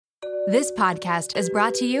This podcast is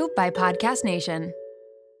brought to you by Podcast Nation.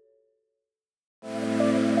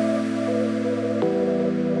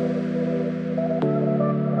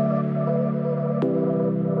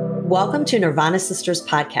 Welcome to Nirvana Sisters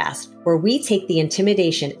podcast, where we take the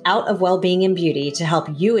intimidation out of well-being and beauty to help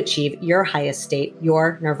you achieve your highest state,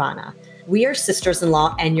 your nirvana. We are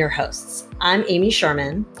sisters-in-law and your hosts. I'm Amy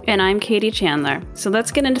Sherman. And I'm Katie Chandler. So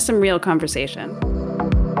let's get into some real conversation.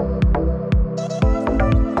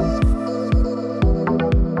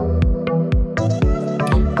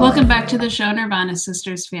 Welcome back to the show, Nirvana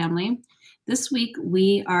Sisters family. This week,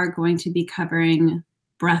 we are going to be covering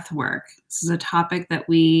breathwork. This is a topic that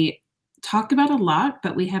we talked about a lot,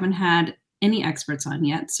 but we haven't had any experts on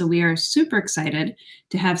yet. So we are super excited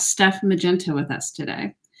to have Steph Magenta with us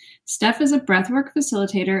today. Steph is a breathwork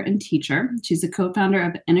facilitator and teacher. She's the co-founder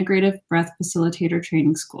of Integrative Breath Facilitator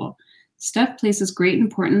Training School. Steph places great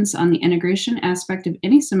importance on the integration aspect of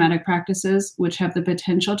any somatic practices which have the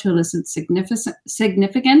potential to elicit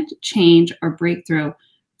significant change or breakthrough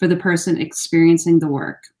for the person experiencing the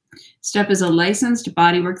work. Steph is a licensed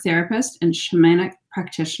bodywork therapist and shamanic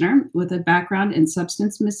practitioner with a background in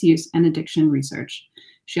substance misuse and addiction research.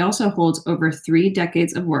 She also holds over 3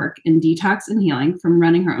 decades of work in detox and healing from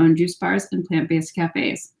running her own juice bars and plant-based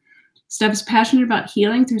cafes. Steph is passionate about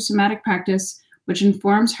healing through somatic practice, which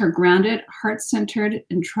informs her grounded, heart-centered,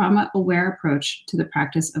 and trauma-aware approach to the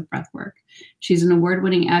practice of breathwork. She's an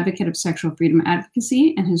award-winning advocate of sexual freedom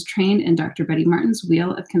advocacy and has trained in Dr. Betty Martin's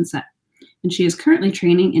Wheel of Consent. And she is currently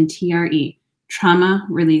training in TRE, Trauma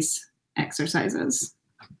Release Exercises.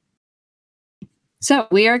 So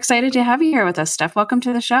we are excited to have you here with us, Steph. Welcome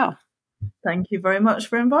to the show. Thank you very much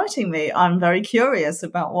for inviting me. I'm very curious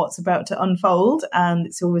about what's about to unfold, and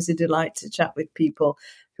it's always a delight to chat with people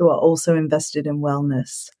who are also invested in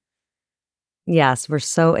wellness. Yes, we're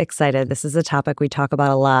so excited. This is a topic we talk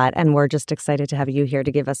about a lot, and we're just excited to have you here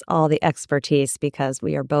to give us all the expertise because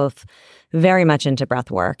we are both very much into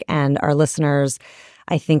breath work, and our listeners,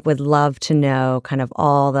 I think, would love to know kind of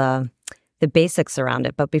all the basics around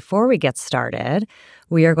it. But before we get started,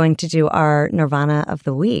 we are going to do our Nirvana of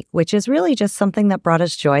the Week, which is really just something that brought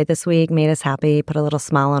us joy this week, made us happy, put a little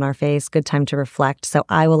smile on our face, good time to reflect. So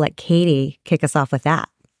I will let Katie kick us off with that.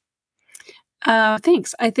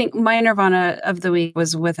 Thanks. I think my Nirvana of the Week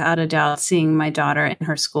was without a doubt seeing my daughter in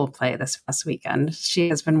her school play this past weekend. She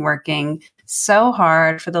has been working so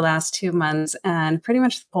hard for the last 2 months, and pretty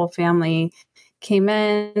much the whole family came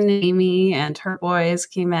in. Amy and her boys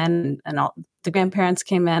came in, and all the grandparents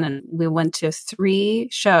came in, and we went to 3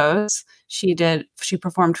 shows. She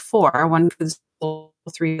performed 4, one for the school,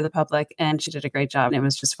 3 for the public, and she did a great job. And it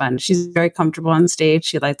was just fun. She's very comfortable on stage.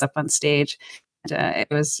 She lights up on stage. And, it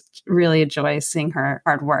was really a joy seeing her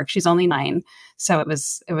hard work. She's only 9, so it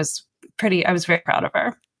was pretty. I was very proud of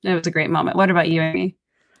her. It was a great moment. What about you, Amy?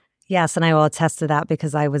 Yes, and I will attest to that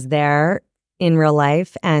because I was there in real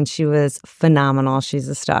life, and she was phenomenal. She's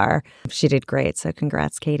a star. She did great. So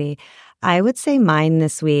congrats, Katie. I would say mine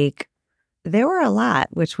this week, there were a lot,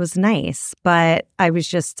 which was nice. But I was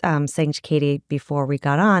just saying to Katie before we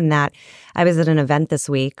got on that I was at an event this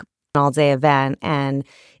week, an all-day event, and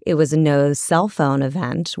it was a no cell phone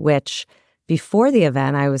event, which before the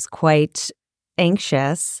event, I was quite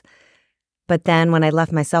anxious. But then when I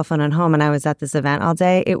left my cell phone at home and I was at this event all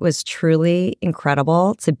day, it was truly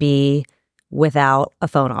incredible to be without a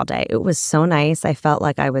phone all day. It was so nice. I felt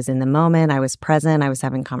like I was in the moment. I was present. I was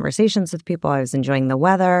having conversations with people. I was enjoying the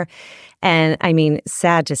weather. And I mean,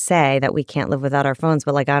 sad to say that we can't live without our phones,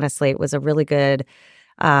 but like honestly, it was a really good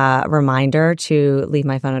reminder to leave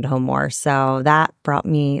my phone at home more. So that brought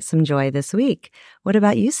me some joy this week. What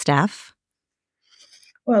about you, Steph?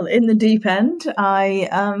 Well, in the deep end,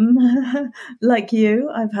 I like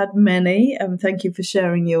you, I've had many. Thank you for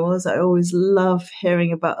sharing yours. I always love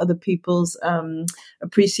hearing about other people's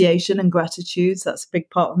appreciation and gratitudes. That's a big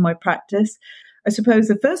part of my practice. I suppose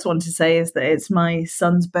the first one to say is that it's my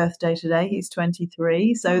son's birthday today. He's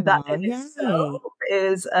 23. So that in itself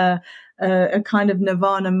is a kind of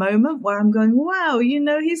nirvana moment where I'm going, wow,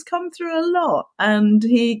 he's come through a lot. And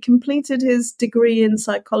he completed his degree in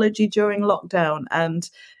psychology during lockdown. And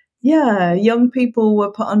yeah, young people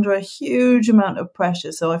were put under a huge amount of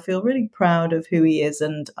pressure. So I feel really proud of who he is.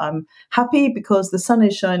 And I'm happy because the sun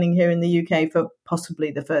is shining here in the UK for possibly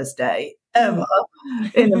the first day ever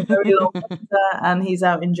in a very long winter, and he's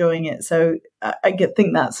out enjoying it. So I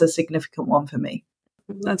think that's a significant one for me.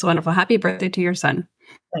 That's wonderful. Happy birthday to your son.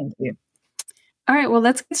 Thank you. All right, well,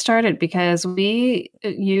 let's get started because we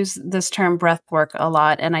use this term breath work a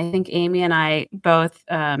lot. And I think Amy and I both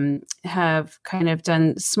have kind of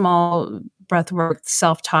done small breath work,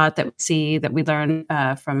 self-taught that we see, that we learn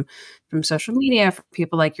from social media, from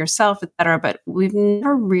people like yourself, et cetera, but we've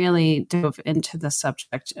never really dove into the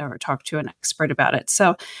subject or talked to an expert about it.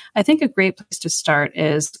 So I think a great place to start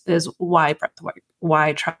is why breath work?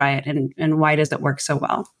 Why try it, and why does it work so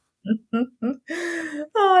well?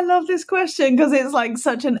 Oh, I love this question because it's like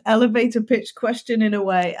such an elevator pitch question in a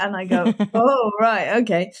way. And I go, oh, right,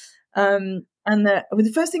 okay. And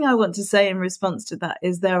the first thing I want to say in response to that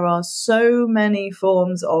is there are so many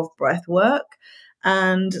forms of breath work.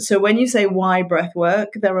 And so when you say why breath work,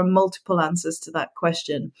 there are multiple answers to that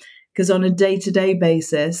question. Because on a day-to-day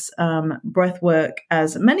basis, breath work,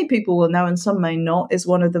 as many people will know and some may not, is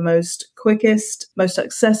one of the most quickest, most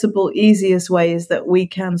accessible, easiest ways that we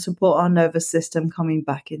can support our nervous system coming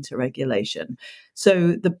back into regulation.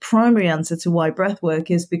 So the primary answer to why breath work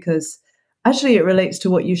is because actually it relates to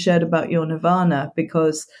what you shared about your nirvana,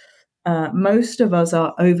 because most of us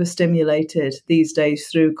are overstimulated these days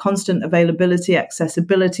through constant availability,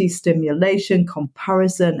 accessibility, stimulation,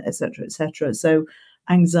 comparison, etc., etc. So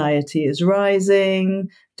anxiety is rising,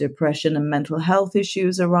 depression and mental health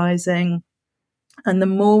issues are rising. And the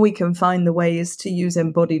more we can find the ways to use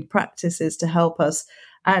embodied practices to help us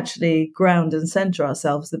actually ground and center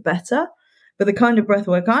ourselves, the better. But the kind of breath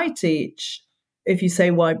work I teach, if you say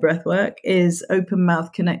why breath work, is open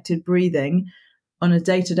mouth connected breathing. On a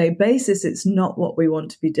day-to-day basis, it's not what we want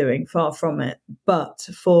to be doing, far from it. But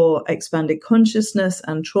for expanded consciousness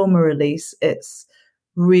and trauma release, it's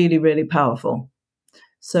really, really powerful.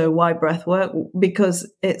 So why breath work? Because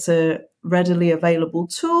it's a readily available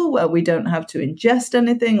tool where we don't have to ingest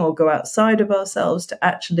anything or go outside of ourselves to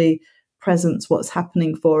actually presence what's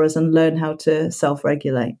happening for us and learn how to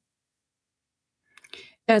self-regulate.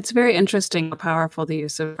 Yeah, it's very interesting how powerful the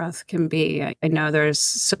use of breath can be. I know there's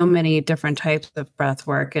so many different types of breath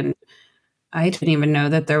work, and I didn't even know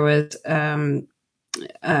that there was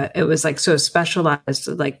it was like so specialized,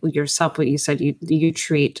 like yourself, what you said you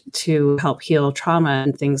treat to help heal trauma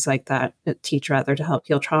and things like that, teach rather to help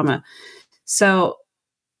heal trauma. So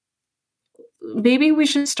maybe we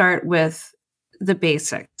should start with the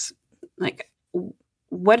basics. Like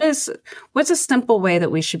what's a simple way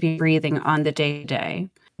that we should be breathing on the day-to-day?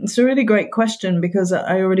 It's a really great question because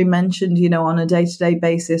I already mentioned, on a day-to-day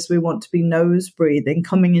basis, we want to be nose breathing,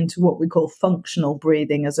 coming into what we call functional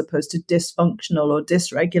breathing as opposed to dysfunctional or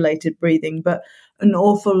dysregulated breathing. But an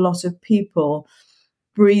awful lot of people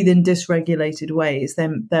breathe in dysregulated ways.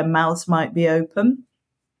 Their mouths might be open.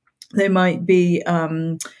 They might be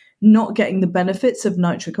not getting the benefits of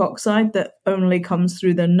nitric oxide that only comes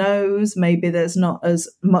through the nose. Maybe there's not as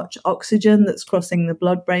much oxygen that's crossing the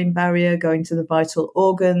blood-brain barrier, going to the vital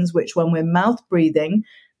organs, which when we're mouth breathing,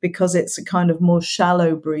 because it's a kind of more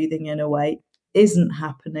shallow breathing in a way, isn't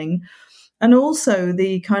happening. And also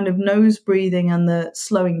the kind of nose breathing and the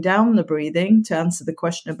slowing down the breathing, to answer the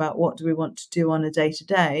question about what do we want to do on a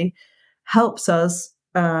day-to-day, helps us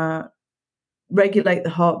regulate the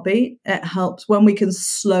heartbeat. It helps when we can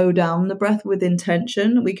slow down the breath with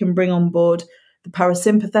intention. We can bring on board the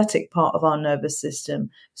parasympathetic part of our nervous system.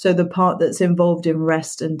 So the part that's involved in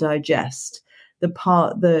rest and digest, the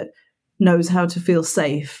part that knows how to feel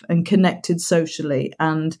safe and connected socially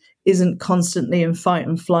and isn't constantly in fight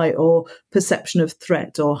and flight or perception of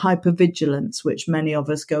threat or hypervigilance, which many of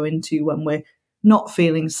us go into when we're not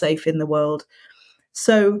feeling safe in the world.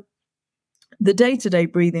 So the day-to-day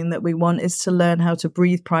breathing that we want is to learn how to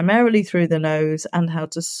breathe primarily through the nose and how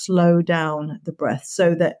to slow down the breath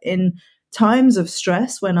so that in times of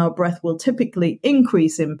stress, when our breath will typically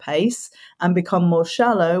increase in pace and become more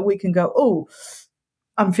shallow, we can go, oh,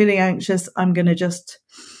 I'm feeling anxious. I'm going to just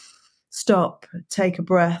stop, take a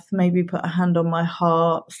breath, maybe put a hand on my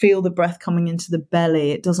heart, feel the breath coming into the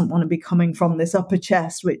belly. It doesn't want to be coming from this upper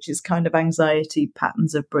chest, which is kind of anxiety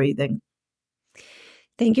patterns of breathing.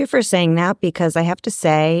 Thank you for saying that, because I have to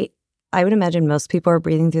say, I would imagine most people are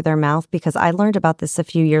breathing through their mouth, because I learned about this a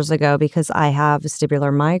few years ago because I have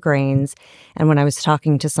vestibular migraines. And when I was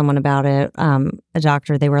talking to someone about it, a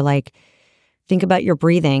doctor, they were like, think about your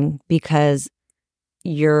breathing because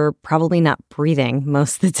you're probably not breathing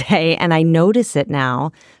most of the day. And I notice it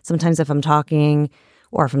now. Sometimes if I'm talking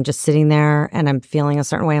or if I'm just sitting there and I'm feeling a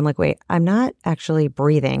certain way, I'm like, wait, I'm not actually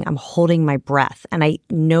breathing. I'm holding my breath. And I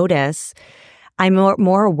notice I'm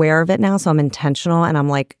more aware of it now, so I'm intentional, and I'm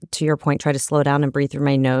like, to your point, try to slow down and breathe through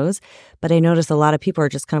my nose. But I notice a lot of people are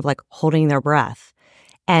just kind of like holding their breath.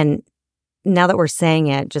 And now that we're saying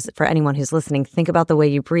it, just for anyone who's listening, think about the way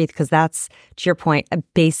you breathe, because that's, to your point, a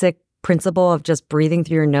basic principle of just breathing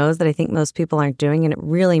through your nose that I think most people aren't doing. And it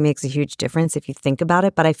really makes a huge difference if you think about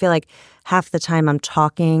it. But I feel like half the time I'm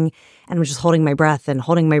talking and I'm just holding my breath.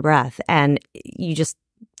 And you just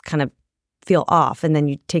kind of feel off. And then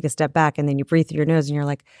you take a step back and then you breathe through your nose and you're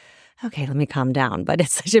like, okay, let me calm down. But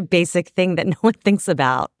it's such a basic thing that no one thinks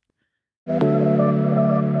about.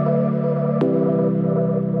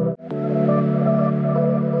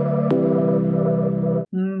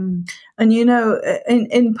 And,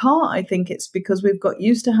 in part, I think it's because we've got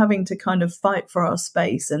used to having to kind of fight for our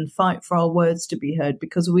space and fight for our words to be heard,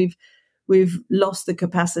 because we've lost the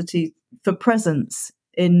capacity for presence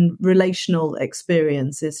in relational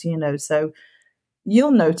experiences, So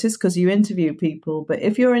you'll notice, because you interview people, but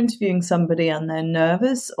if you're interviewing somebody and they're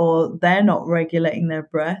nervous or they're not regulating their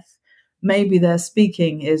breath, maybe their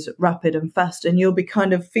speaking is rapid and fast, and you'll be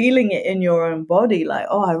kind of feeling it in your own body, like,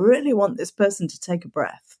 oh, I really want this person to take a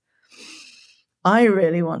breath. I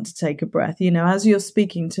really want to take a breath, as you're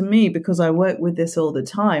speaking to me, because I work with this all the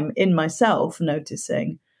time in myself,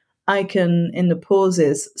 noticing I can, in the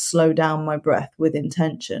pauses, slow down my breath with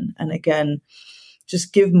intention. And again,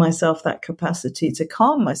 just give myself that capacity to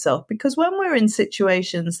calm myself, because when we're in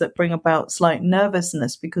situations that bring about slight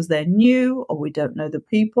nervousness because they're new or we don't know the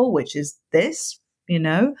people, which is this,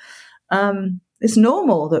 it's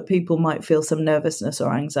normal that people might feel some nervousness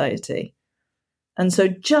or anxiety. And so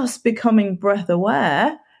just becoming breath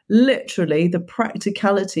aware, literally the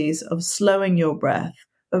practicalities of slowing your breath,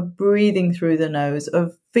 of breathing through the nose,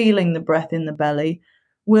 of feeling the breath in the belly,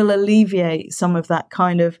 will alleviate some of that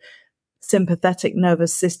kind of sympathetic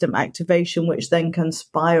nervous system activation, which then can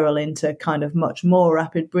spiral into kind of much more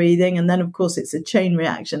rapid breathing. And then, of course, it's a chain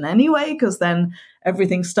reaction anyway, because then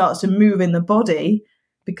everything starts to move in the body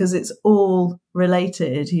because it's all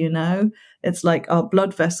related, It's like our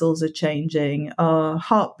blood vessels are changing, our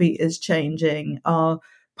heartbeat is changing, our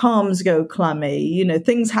palms go clammy,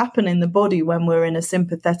 things happen in the body when we're in a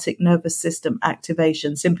sympathetic nervous system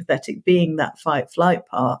activation, sympathetic being that fight-flight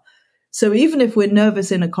part. So even if we're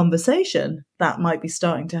nervous in a conversation, that might be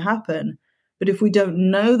starting to happen. But if we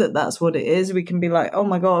don't know that that's what it is, we can be like, oh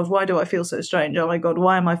my God, why do I feel so strange? Oh my God,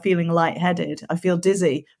 why am I feeling lightheaded? I feel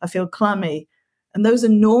dizzy. I feel clammy. And those are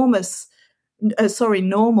normal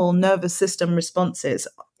nervous system responses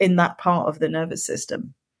in that part of the nervous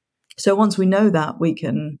system. So once we know that, we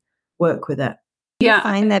can work with it. Yeah.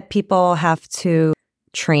 I find that people have to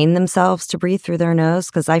train themselves to breathe through their nose,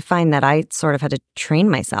 because I find that I sort of had to train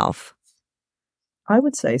myself. I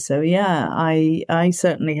would say so, yeah. I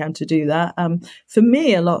certainly had to do that. For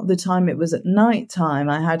me, a lot of the time it was at nighttime.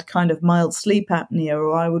 I had kind of mild sleep apnea,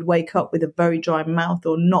 or I would wake up with a very dry mouth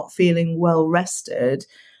or not feeling well rested.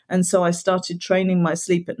 And so I started training my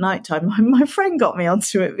sleep at nighttime. My friend got me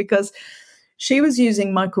onto it because she was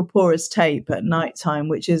using microporous tape at nighttime,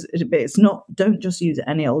 which is, it's not, don't just use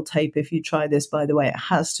any old tape if you try this, by the way. It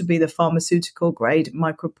has to be the pharmaceutical grade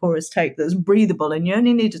microporous tape that's breathable, and you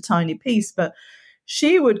only need a tiny piece. But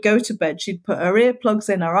she would go to bed, she'd put her earplugs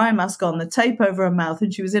in, her eye mask on, the tape over her mouth,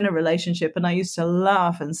 and she was in a relationship. And I used to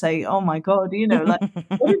laugh and say, oh my God, like,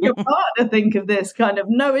 what did your partner think of this? Kind of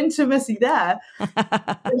no intimacy there.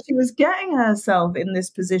 But she was getting herself in this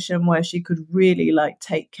position where she could really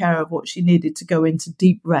take care of what she needed to go into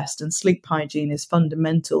deep rest, and sleep hygiene is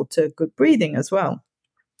fundamental to good breathing as well.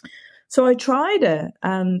 So I tried it,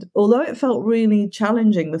 and although it felt really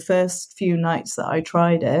challenging the first few nights that I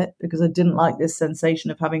tried it, because I didn't like this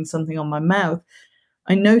sensation of having something on my mouth,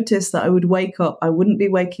 I noticed that I would wake up. I wouldn't be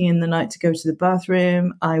waking in the night to go to the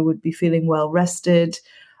bathroom. I would be feeling well rested.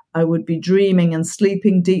 I would be dreaming and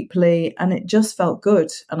sleeping deeply, and it just felt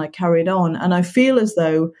good, and I carried on. And I feel as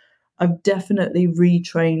though I've definitely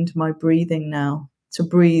retrained my breathing now to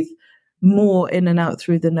breathe more in and out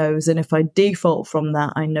through the nose. And if I default from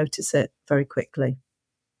that, I notice it very quickly.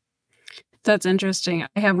 That's interesting.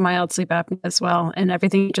 I have mild sleep apnea as well. And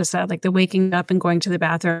everything you just said, like the waking up and going to the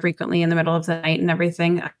bathroom frequently in the middle of the night and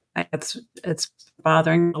everything, it's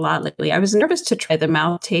bothering me a lot lately. I was nervous to try the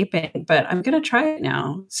mouth taping, but I'm going to try it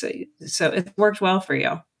now. So it worked well for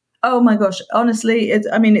you. Oh my gosh. Honestly,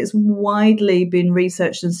 it's widely been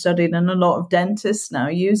researched and studied, and a lot of dentists now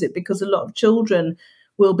use it because a lot of children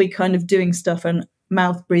will be kind of doing stuff and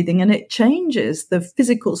mouth breathing, and it changes the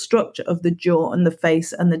physical structure of the jaw and the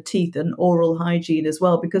face and the teeth and oral hygiene as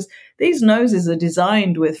well, because these noses are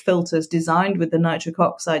designed with filters, designed with the nitric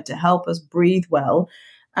oxide to help us breathe well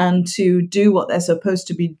and to do what they're supposed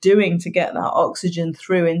to be doing to get that oxygen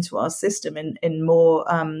through into our system in more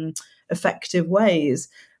effective ways.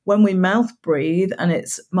 When we mouth breathe, and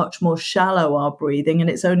it's much more shallow, our breathing, and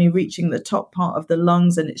it's only reaching the top part of the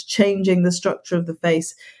lungs, and it's changing the structure of the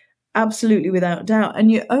face, Absolutely, without doubt.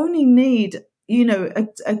 And you only need,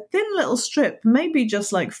 a thin little strip, maybe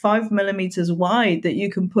just like 5 millimeters wide, that you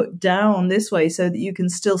can put down this way so that you can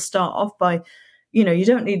still start off by, you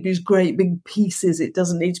don't need these great big pieces. It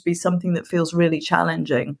doesn't need to be something that feels really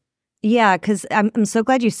challenging. Yeah, because I'm so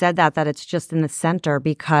glad you said that it's just in the center,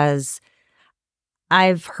 because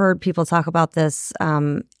I've heard people talk about this,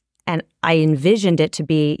 and I envisioned it to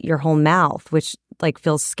be your whole mouth, which like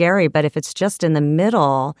feels scary. But if it's just in the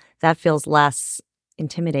middle, that feels less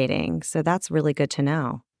intimidating. So that's really good to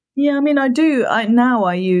know. Yeah, I mean,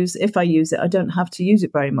 if I use it, I don't have to use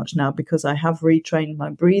it very much now because I have retrained my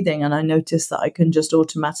breathing, and I notice that I can just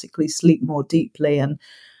automatically sleep more deeply. And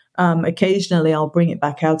occasionally I'll bring it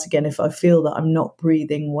back out again if I feel that I'm not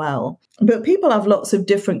breathing well. But people have lots of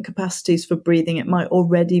different capacities for breathing. It might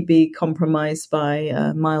already be compromised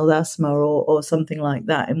by mild asthma or something like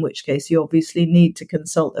that, in which case you obviously need to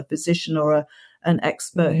consult a physician or an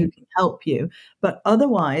expert who can help you. But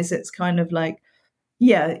otherwise, it's kind of like,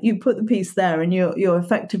 yeah, you put the piece there and you're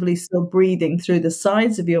effectively still breathing through the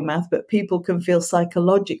sides of your mouth, but people can feel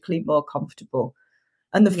psychologically more comfortable.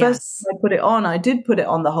 And the first time I put it on, I did put it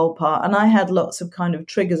on the whole part, and I had lots of kind of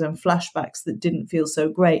triggers and flashbacks that didn't feel so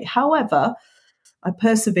great. However, I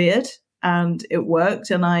persevered and it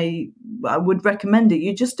worked, and I would recommend it.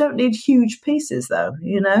 You just don't need huge pieces though,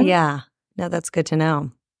 Yeah. No, that's good to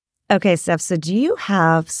know. Okay, Steph, so do you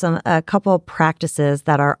have a couple practices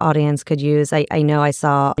that our audience could use? I know I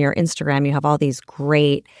saw on your Instagram you have all these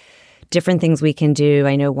great different things we can do.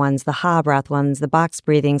 I know one's the ha breath, one's the box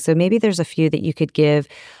breathing. So maybe there's a few that you could give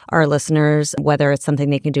our listeners, whether it's something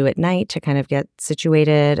they can do at night to kind of get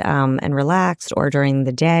situated and relaxed, or during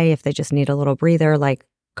the day if they just need a little breather, like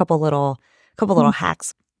a couple little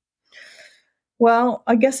hacks. Well,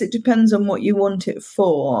 I guess it depends on what you want it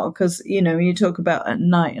for, because, you talk about at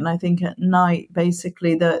night, and I think at night,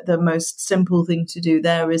 basically, the most simple thing to do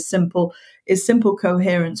there is simple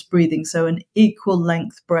coherence breathing. So an equal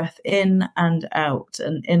length breath in and out,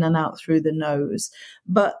 and in and out through the nose.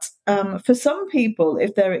 But for some people,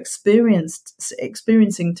 if they're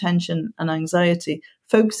experiencing tension and anxiety,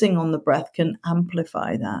 focusing on the breath can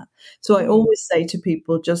amplify that. So I always say to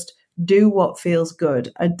people, just do what feels good,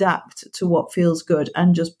 adapt to what feels good,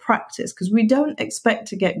 and just practice, because we don't expect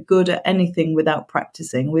to get good at anything without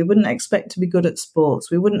practicing. We wouldn't expect to be good at sports.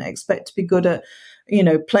 We wouldn't expect to be good at,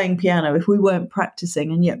 playing piano if we weren't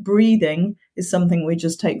practicing. And yet breathing is something we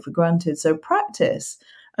just take for granted. So practice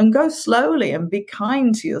and go slowly and be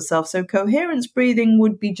kind to yourself. So coherence breathing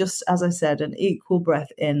would be just, as I said, an equal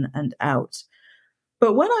breath in and out.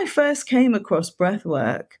 But when I first came across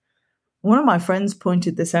breathwork, one of my friends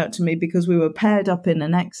pointed this out to me because we were paired up in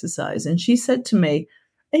an exercise, and she said to me,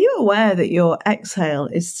 "Are you aware that your exhale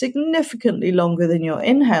is significantly longer than your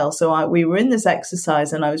inhale?" So we were in this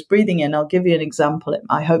exercise and I was breathing in. I'll give you an example.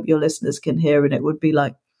 I hope your listeners can hear, and it would be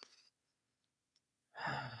like,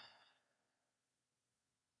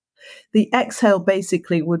 the exhale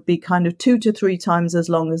basically would be kind of 2 to 3 times as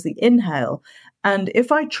long as the inhale. And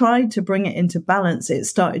if I tried to bring it into balance, it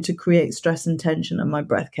started to create stress and tension, and my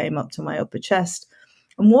breath came up to my upper chest.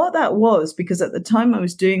 And what that was, because at the time I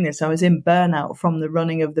was doing this, I was in burnout from the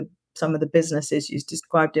running of some of the businesses you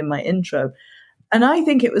described in my intro. And I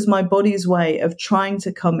think it was my body's way of trying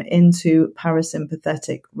to come into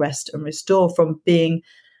parasympathetic rest and restore, from being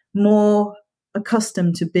more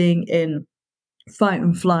accustomed to being in fight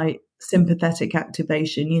and flight, sympathetic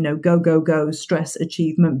activation, go, go, go, stress,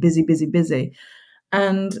 achievement, busy, busy, busy.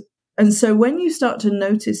 And so when you start to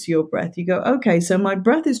notice your breath, you go, okay, so my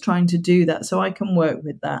breath is trying to do that, so I can work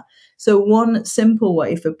with that. So one simple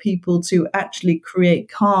way for people to actually create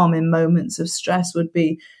calm in moments of stress would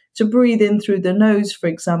be to breathe in through the nose, for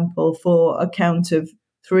example, for a count of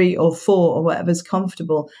 3 or 4 or whatever's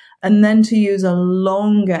comfortable, and then to use a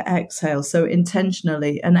longer exhale. So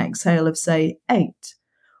intentionally an exhale of, say, 8,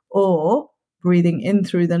 or breathing in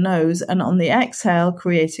through the nose, and on the exhale,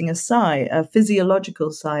 creating a sigh, a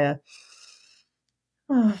physiological sigh.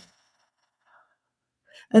 And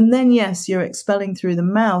then, yes, you're expelling through the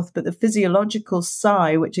mouth, but the physiological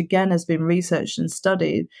sigh, which again has been researched and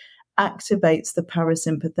studied, activates the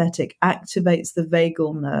parasympathetic, activates the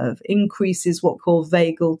vagal nerve, increases what we call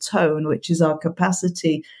vagal tone, which is our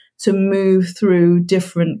capacity to move through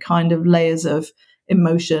different kind of layers of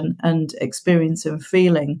emotion and experience and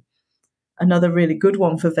feeling. Another really good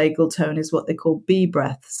one for vagal tone is what they call B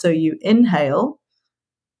breath. So you inhale,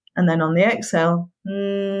 and then on the exhale,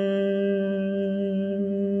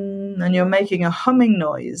 and you're making a humming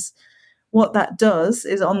noise. What that does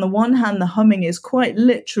is, on the one hand, the humming is quite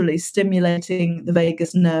literally stimulating the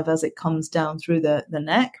vagus nerve as it comes down through the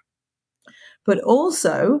neck. But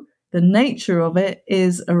also, The nature of it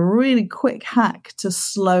is a really quick hack to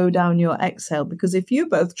slow down your exhale, because if you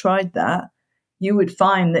both tried that, you would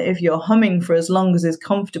find that if you're humming for as long as is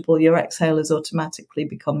comfortable, your exhale has automatically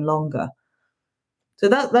become longer. So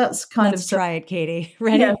that's kind Let's of... try it, Katie.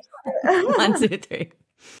 Ready? Yeah. 1, 2, 3.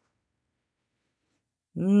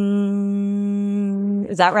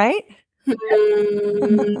 Is that right?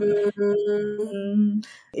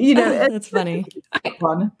 That's funny.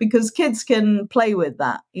 One, because kids can play with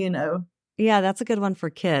that, Yeah, that's a good one for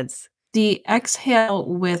kids. The exhale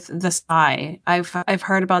with the sigh, I've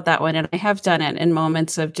heard about that one, and I have done it in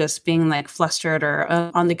moments of just being like flustered or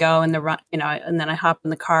on the go and and then I hop in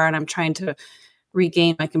the car and I'm trying to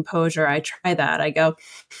regain my composure. I try that. I go,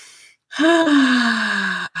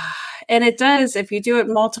 and it does. If you do it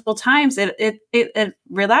multiple times, it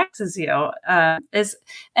relaxes you. And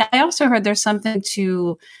I also heard there's something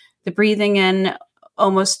to the breathing in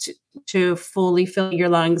almost to fully fill your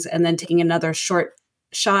lungs and then taking another short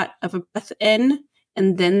shot of a breath in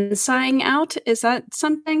and then sighing out. Is that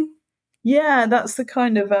something? Yeah, that's the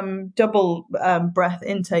kind of double breath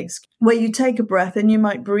intakes where you take a breath and you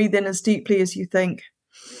might breathe in as deeply as you think.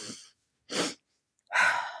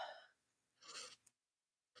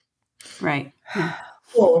 Right. Yeah.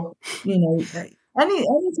 Or,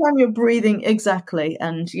 anytime you're breathing, exactly.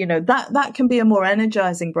 And, that can be a more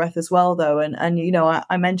energizing breath as well, though. And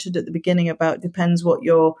I mentioned at the beginning about depends what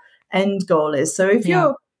your end goal is. So if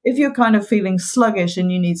you're kind of feeling sluggish and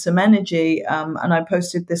you need some energy, and I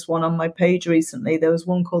posted this one on my page recently, there was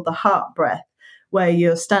one called the heart breath, where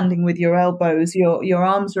you're standing with your elbows, your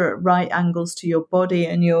arms are at right angles to your body,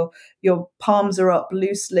 and your palms are up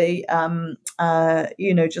loosely,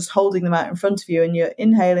 just holding them out in front of you, and you're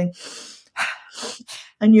inhaling,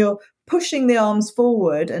 and you're pushing the arms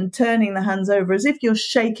forward and turning the hands over as if you're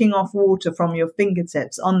shaking off water from your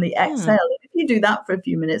fingertips on the exhale. If you do that for a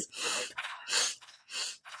few minutes,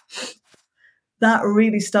 that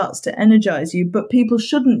really starts to energize you. But people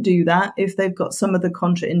shouldn't do that if they've got some of the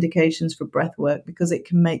contraindications for breath work, because it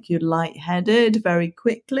can make you lightheaded very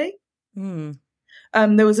quickly.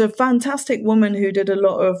 There was a fantastic woman who did a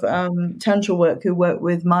lot of tantra work, who worked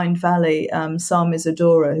with Mind Valley, Sam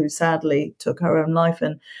Isadora, who sadly took her own life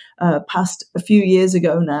and passed a few years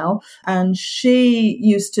ago now. And she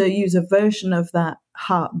used to use a version of that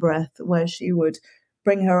heart breath where she would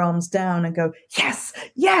bring her arms down and go, yes,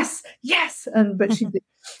 yes, yes. But she'd be,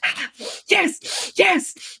 yes,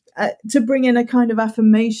 yes, to bring in a kind of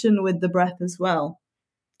affirmation with the breath as well.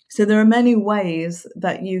 So there are many ways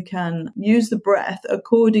that you can use the breath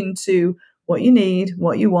according to what you need,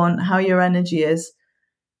 what you want, how your energy is,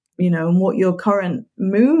 and what your current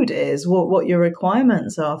mood is, what your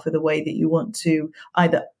requirements are for the way that you want to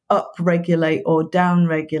either up-regulate or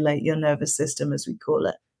down-regulate your nervous system, as we call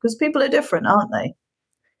it. Because people are different, aren't they?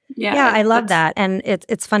 Yeah, I love that. And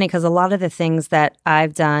it's funny because a lot of the things that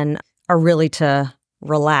I've done are really to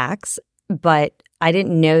relax, but I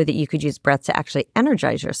didn't know that you could use breath to actually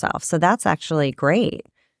energize yourself. So that's actually great.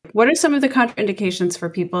 What are some of the contraindications for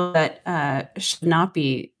people that should not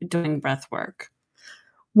be doing breath work?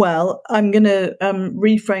 Well, I'm going to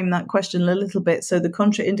reframe that question a little bit. So the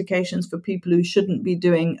contraindications for people who shouldn't be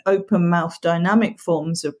doing open mouth dynamic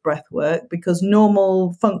forms of breath work, because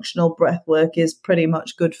normal functional breath work is pretty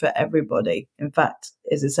much good for everybody. In fact,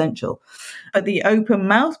 is essential. But the open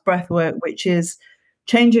mouth breath work, which is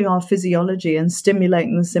changing our physiology and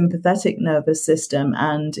stimulating the sympathetic nervous system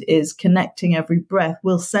and is connecting every breath,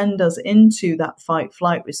 will send us into that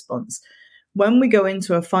fight-flight response. When we go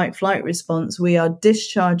into a fight-flight response, we are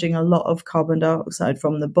discharging a lot of carbon dioxide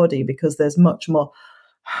from the body because there's much more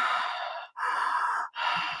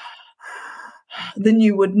than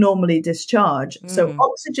you would normally discharge. So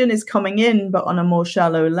oxygen is coming in, but on a more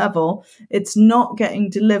shallow level. It's not getting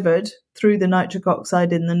delivered through the nitric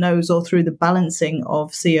oxide in the nose or through the balancing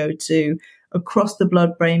of CO2 across the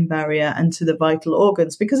blood-brain barrier and to the vital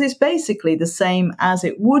organs, because it's basically the same as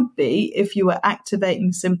it would be if you were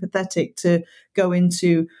activating sympathetic to go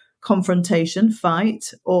into confrontation,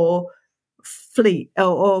 fight, or fleet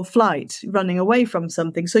or flight, running away from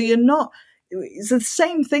something. So it's the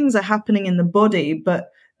same things are happening in the body, but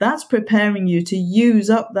that's preparing you to use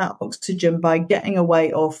up that oxygen by getting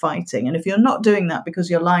away or fighting. And if you're not doing that because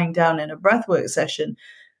you're lying down in a breathwork session,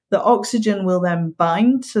 the oxygen will then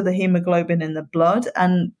bind to the hemoglobin in the blood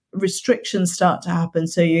and restrictions start to happen.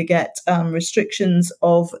 So you get restrictions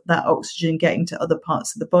of that oxygen getting to other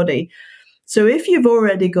parts of the body. So if you've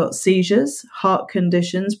already got seizures, heart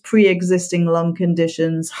conditions, pre-existing lung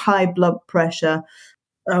conditions, high blood pressure,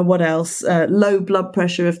 what else? Low blood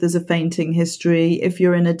pressure if there's a fainting history, if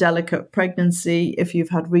you're in a delicate pregnancy, if you've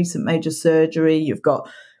had recent major surgery, you've got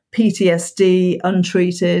PTSD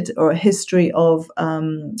untreated or a history of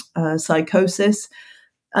psychosis,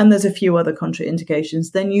 and there's a few other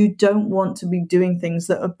contraindications, then you don't want to be doing things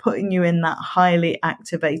that are putting you in that highly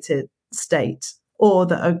activated state or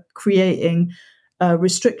that are creating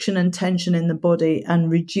restriction and tension in the body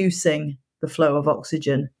and reducing the flow of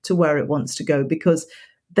oxygen to where it wants to go, because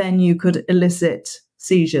then you could elicit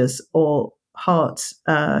seizures or heart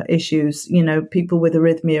issues. People with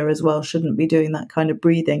arrhythmia as well shouldn't be doing that kind of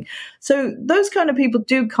breathing. So those kind of people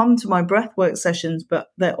do come to my breathwork sessions,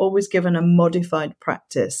 but they're always given a modified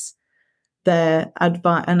practice. Their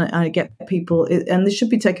advice, and I get people, and this should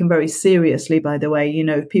be taken very seriously, by the way.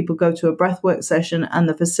 If people go to a breathwork session and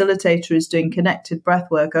the facilitator is doing connected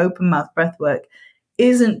breathwork, open mouth breathwork,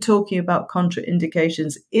 isn't talking about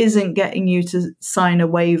contraindications, isn't getting you to sign a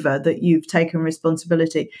waiver that you've taken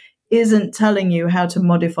responsibility, isn't telling you how to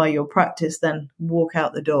modify your practice, then walk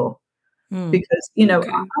out the door. Because, okay.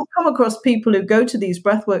 I've come across people who go to these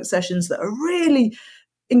breathwork sessions that are really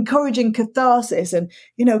encouraging catharsis and,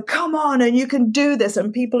 come on, and you can do this.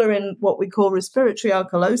 And people are in what we call respiratory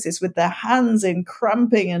alkalosis with their hands in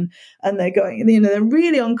cramping and they're going, they're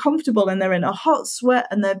really uncomfortable and they're in a hot sweat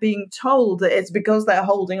and they're being told that it's because they're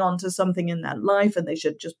holding on to something in their life and they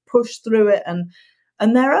should just push through it.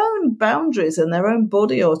 And their own boundaries and their own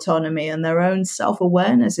body autonomy and their own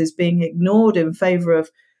self-awareness is being ignored in favor of,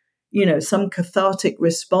 some cathartic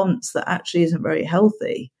response that actually isn't very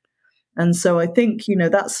healthy. And so I think,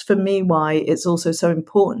 that's for me why it's also so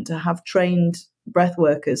important to have trained breath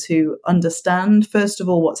workers who understand, first of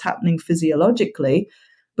all, what's happening physiologically,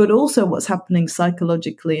 but also what's happening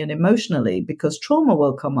psychologically and emotionally, because trauma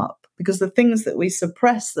will come up, because the things that we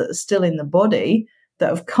suppress that are still in the body that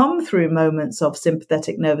have come through moments of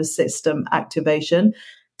sympathetic nervous system activation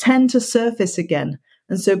tend to surface again.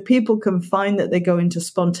 And so people can find that they go into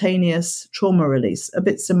spontaneous trauma release, a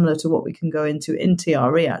bit similar to what we can go into in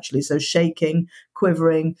TRE, actually. So shaking,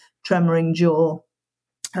 quivering, tremoring jaw,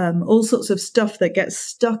 all sorts of stuff that gets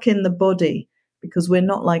stuck in the body, because we're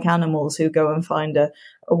not like animals who go and find a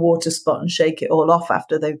water spot and shake it all off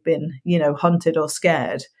after they've been, hunted or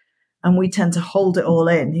scared. And we tend to hold it all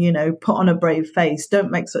in, put on a brave face.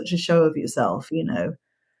 Don't make such a show of yourself,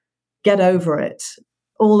 get over it.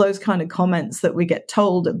 All those kind of comments that we get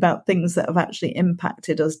told about things that have actually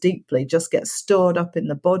impacted us deeply just get stored up in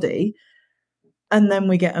the body. And then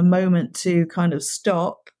we get a moment to kind of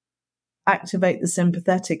stop, activate the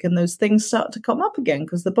sympathetic, and those things start to come up again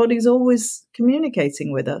because the body's always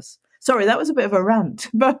communicating with us. Sorry, that was a bit of a rant.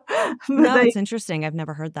 But no, it's interesting. I've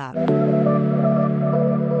never heard that.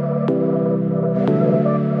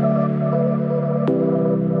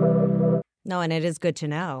 No, and it is good to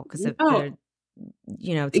know because it's a good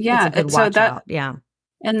watch out. Yeah.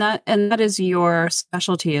 And that is your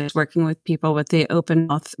specialty, is working with people with the open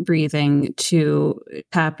mouth breathing to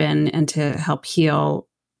tap in and to help heal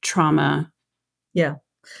trauma. Yeah.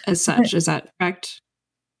 As such. Is that correct?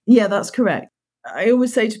 Yeah, that's correct. I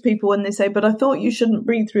always say to people when they say, but I thought you shouldn't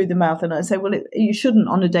breathe through the mouth. And I say, well, you shouldn't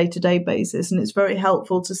on a day-to-day basis. And it's very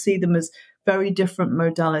helpful to see them as very different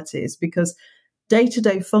modalities, because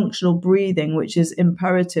day-to-day functional breathing, which is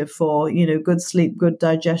imperative for, good sleep, good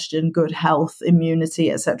digestion, good health,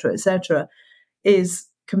 immunity, et cetera, is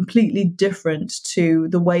completely different to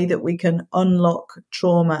the way that we can unlock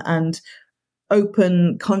trauma and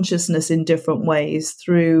open consciousness in different ways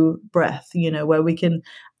through breath, where we can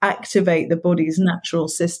activate the body's natural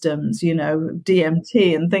systems,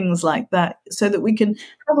 DMT and things like that, so that we can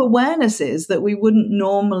have awarenesses that we wouldn't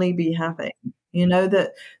normally be having.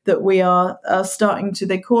 That we are starting to,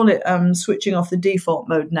 they call it switching off the default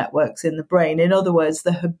mode networks in the brain. In other words,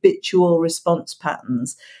 the habitual response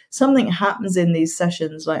patterns. Something happens in these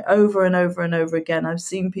sessions, like over and over and over again. I've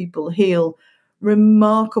seen people heal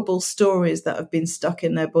remarkable stories that have been stuck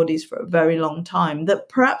in their bodies for a very long time that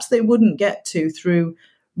perhaps they wouldn't get to through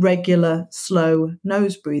regular, slow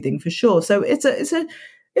nose breathing, for sure. So it's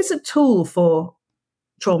a tool for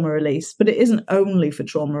trauma release, but it isn't only for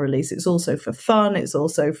trauma release. It's also for fun. It's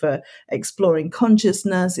also for exploring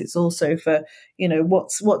consciousness. It's also for,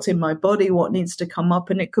 what's in my body, what needs to come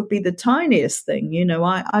up. And it could be the tiniest thing.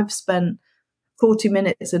 I've spent 40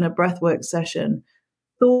 minutes in a breathwork session,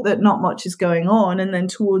 thought that not much is going on. And then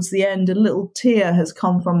towards the end, a little tear has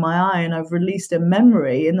come from my eye and I've released a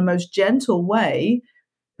memory in the most gentle way.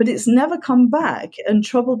 But it's never come back and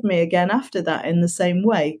troubled me again after that in the same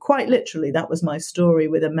way. Quite literally, that was my story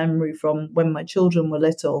with a memory from when my children were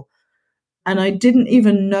little. And I didn't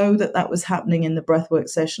even know that was happening in the breathwork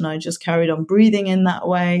session. I just carried on breathing in that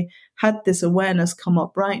way, had this awareness come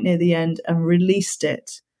up right near the end and released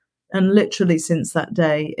it And literally since that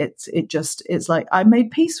day, it's like I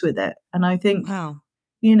made peace with it. And I think, Wow.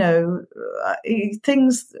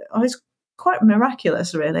 things, it's quite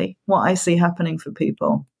miraculous, really, what I see happening for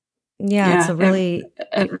people. Yeah, it's a really,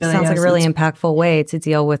 it really sounds like is. a really impactful way to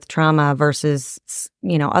deal with trauma versus,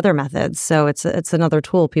 other methods. So it's another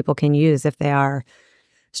tool people can use if they are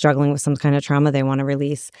struggling with some kind of trauma they want to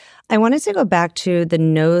release. I wanted to go back to the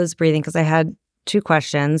nose breathing because I had two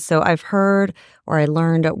questions. So I've heard, or I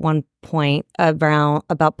learned at one point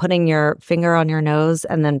about putting your finger on your nose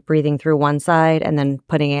and then breathing through one side and then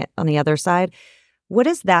putting it on the other side. What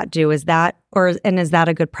does that do? Is that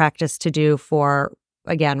a good practice to do for,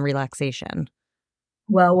 again, relaxation?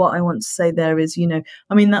 Well, what I want to say there is,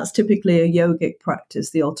 that's typically a yogic practice.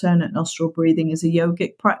 The alternate nostril breathing is a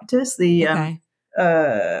yogic practice. Okay.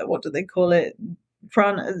 What do they call it?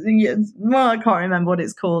 Well, I can't remember what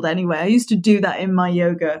it's called anyway. I used to do that in my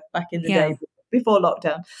yoga back in the day before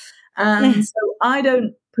lockdown. And so I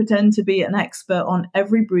don't pretend to be an expert on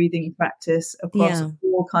every breathing practice across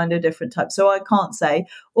all kind of different types. So I can't say.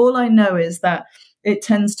 All I know is that it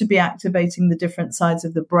tends to be activating the different sides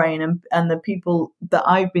of the brain. And the people that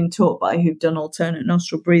I've been taught by who've done alternate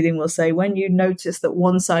nostril breathing will say, when you notice that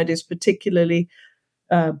one side is particularly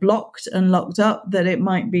blocked and locked up, that it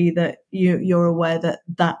might be that you're aware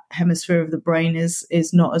that hemisphere of the brain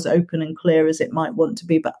is not as open and clear as it might want to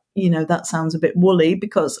be. But, that sounds a bit woolly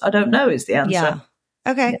because I don't know is the answer. Yeah.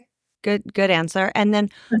 Okay. Yeah. Good answer. And then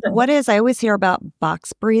I always hear about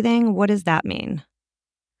box breathing. What does that mean?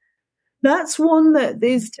 That's one that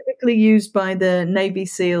is typically used by the Navy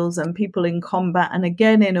SEALs and people in combat. And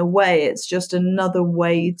again, in a way, it's just another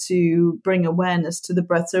way to bring awareness to the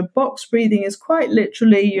breath. So box breathing is quite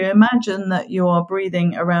literally, you imagine that you are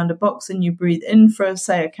breathing around a box and you breathe in for,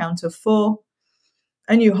 say, a count of 4.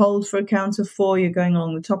 And you hold for a count of 4. You're going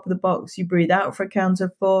along the top of the box. You breathe out for a count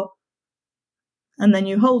of 4. And then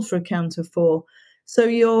you hold for a count of 4. So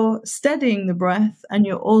you're steadying the breath and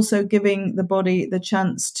you're also giving the body the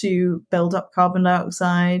chance to build up carbon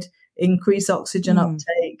dioxide, increase oxygen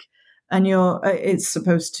uptake, and it's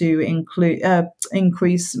supposed to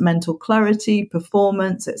increase mental clarity,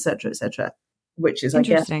 performance, etc., which is, I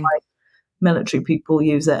guess, why military people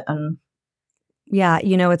use it. And yeah,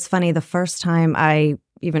 it's funny. The first time I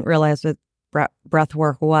even realized what breath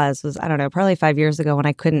work was I don't know, probably 5 years ago when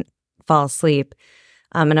I couldn't fall asleep.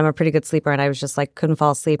 And I'm a pretty good sleeper, and I was just like, couldn't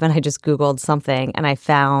fall asleep. And I just Googled something and I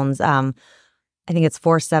found, I think it's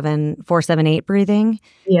 4-7-8 breathing.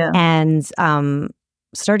 Yeah. And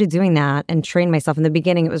started doing that and trained myself. In the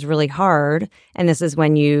beginning, it was really hard. And this is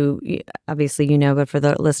when you obviously, but for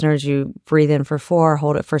the listeners, you breathe in for 4,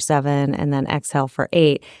 hold it for 7, and then exhale for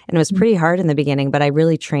 8. And it was pretty hard in the beginning, but I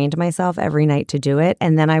really trained myself every night to do it.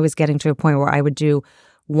 And then I was getting to a point where I would do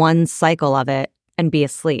one cycle of it and be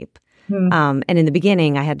asleep. And in the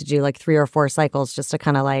beginning, I had to do like 3 or 4 cycles just to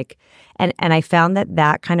kind of and I found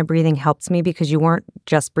that kind of breathing helps me because you weren't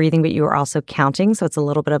just breathing, but you were also counting. So it's a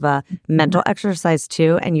little bit of a mental exercise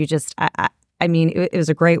too. And you just, it was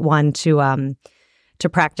a great one to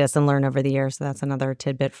practice and learn over the years. So that's another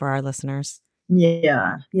tidbit for our listeners.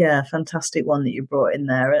 Yeah, fantastic one that you brought in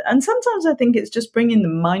there. And sometimes I think it's just bringing the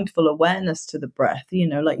mindful awareness to the breath.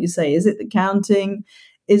 Like you say, is it the counting?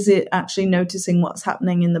 Is it actually noticing what's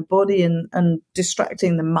happening in the body and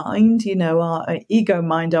distracting the mind? Our ego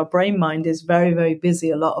mind, our brain mind is very, very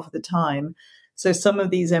busy a lot of the time. So some of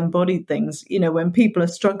these embodied things, when people are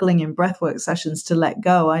struggling in breathwork sessions to let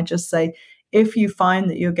go, I just say, if you find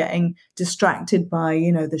that you're getting distracted by,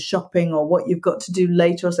 the shopping or what you've got to do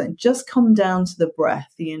later or something, just come down to the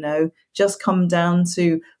breath, just come down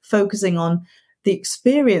to focusing on the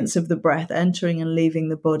experience of the breath entering and leaving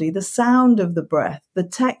the body, the sound of the breath, the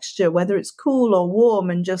texture, whether it's cool or warm,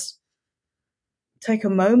 and just take a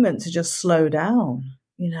moment to just slow down.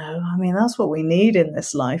 That's what we need in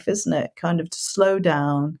this life, isn't it? Kind of to slow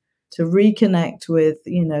down, to reconnect with,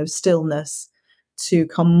 stillness, to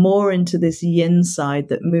come more into this yin side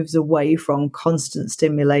that moves away from constant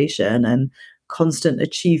stimulation and constant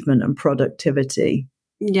achievement and productivity.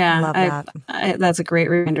 Yeah, that's a great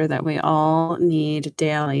reminder that we all need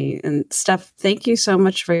daily. And Steph, thank you so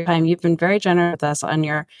much for your time. You've been very generous with us on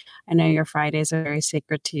I know your Fridays are very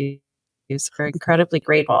sacred to you, so we're incredibly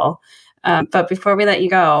grateful. But before we let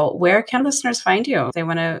you go, where can listeners find you if they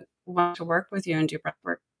want to work with you and do breath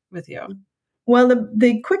work with you? Well,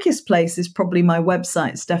 the quickest place is probably my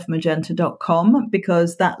website, stephmagenta.com,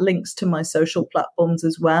 because that links to my social platforms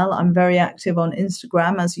as well. I'm very active on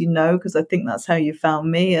Instagram, as you know, because I think that's how you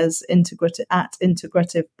found me, as at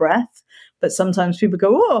Integrative Breath, but sometimes people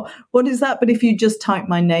go, oh, what is that? But if you just type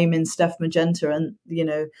my name in Steph Magenta and,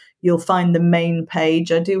 you'll find the main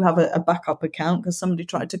page. I do have a backup account because somebody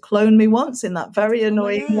tried to clone me once in that very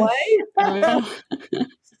annoying way.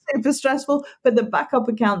 Super stressful, but the backup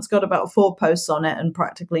account's got about 4 posts on it and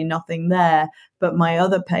practically nothing there. But my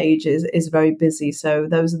other page is very busy, so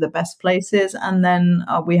those are the best places. And then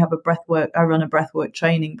we have I run a breathwork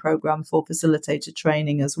training program for facilitator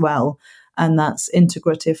training as well, and that's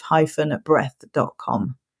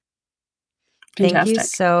integrative-breath.com. Thank you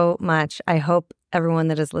so much. I hope everyone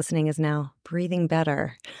that is listening is now breathing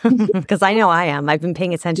better, because I know I am. I've been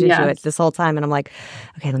paying attention to it this whole time, and I'm like,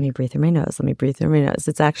 okay, let me breathe through my nose. Let me breathe through my nose.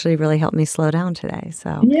 It's actually really helped me slow down today.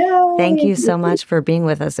 So thank you so much for being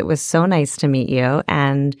with us. It was so nice to meet you,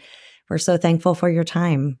 and we're so thankful for your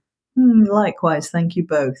time. Likewise. Thank you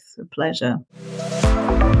both. A pleasure.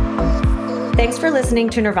 Thanks for listening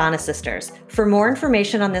to Nirvana Sisters. For more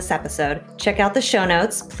information on this episode, check out the show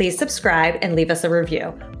notes, please subscribe, and leave us a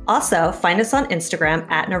review. Also, find us on Instagram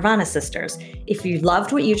at Nirvana Sisters. If you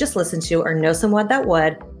loved what you just listened to or know someone that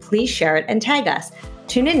would, please share it and tag us.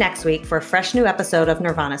 Tune in next week for a fresh new episode of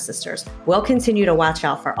Nirvana Sisters. We'll continue to watch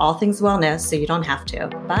out for all things wellness so you don't have to.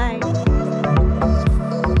 Bye.